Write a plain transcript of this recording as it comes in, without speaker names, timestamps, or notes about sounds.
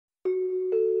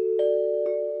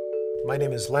My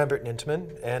name is Lambert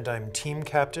Ninteman, and I'm team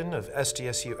captain of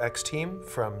SDSU X-Team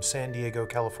from San Diego,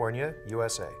 California,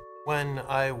 USA. When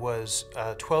I was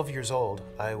 12 years old,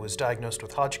 I was diagnosed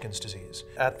with Hodgkin's disease.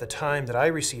 At the time that I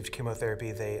received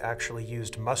chemotherapy, they actually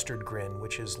used mustard grin,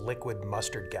 which is liquid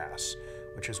mustard gas,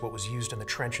 which is what was used in the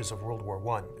trenches of World War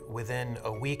I. Within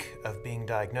a week of being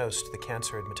diagnosed, the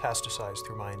cancer had metastasized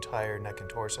through my entire neck and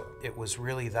torso. It was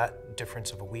really that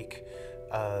difference of a week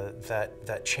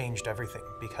that changed everything,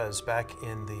 because back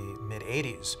in the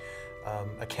mid-'80s,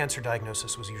 a cancer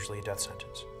diagnosis was usually a death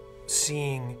sentence.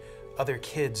 Seeing other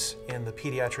kids in the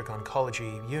pediatric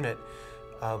oncology unit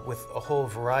with a whole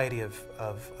variety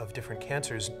of different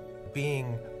cancers,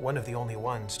 being one of the only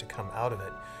ones to come out of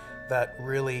it, that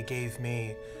really gave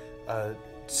me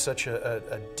such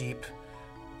a deep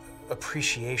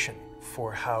appreciation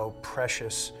for how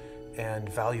precious and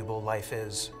valuable life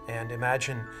is. And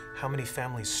imagine how many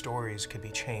families' stories could be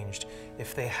changed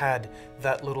if they had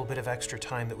that little bit of extra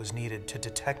time that was needed to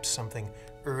detect something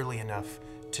early enough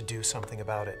to do something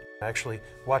about it. I actually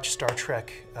watched Star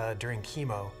Trek during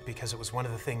chemo because it was one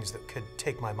of the things that could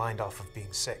take my mind off of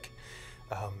being sick,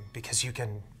 because you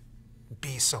can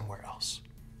be somewhere else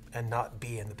and not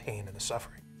be in the pain and the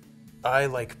suffering. I,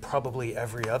 like probably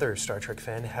every other Star Trek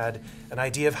fan, had an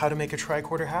idea of how to make a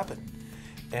tricorder happen.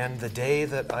 And the day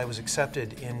that I was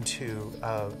accepted into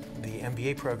the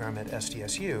MBA program at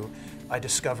SDSU, I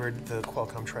discovered the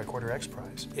Qualcomm Tricorder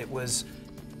XPRIZE. It was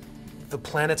the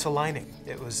planets aligning.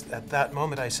 It was at that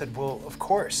moment I said, well, of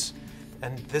course.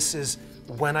 And this is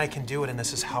when I can do it, and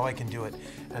this is how I can do it.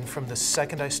 And from the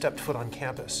second I stepped foot on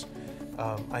campus,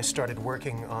 I started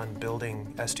working on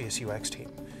building SDSU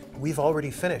X-Team. We've already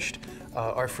finished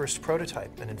our first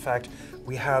prototype, and in fact,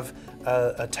 we have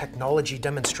a technology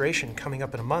demonstration coming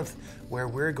up in a month where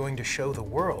we're going to show the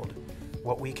world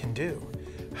what we can do.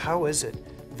 How is it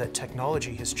that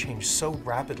technology has changed so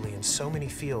rapidly in so many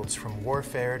fields, from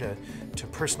warfare to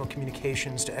personal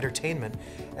communications to entertainment,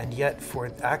 and yet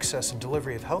for access and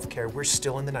delivery of healthcare, we're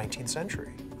still in the 19th century?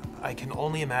 I can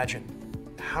only imagine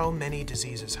how many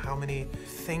diseases, how many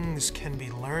things can be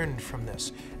learned from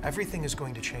this. Everything is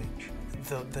going to change.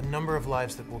 The number of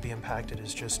lives that will be impacted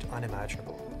is just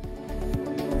unimaginable.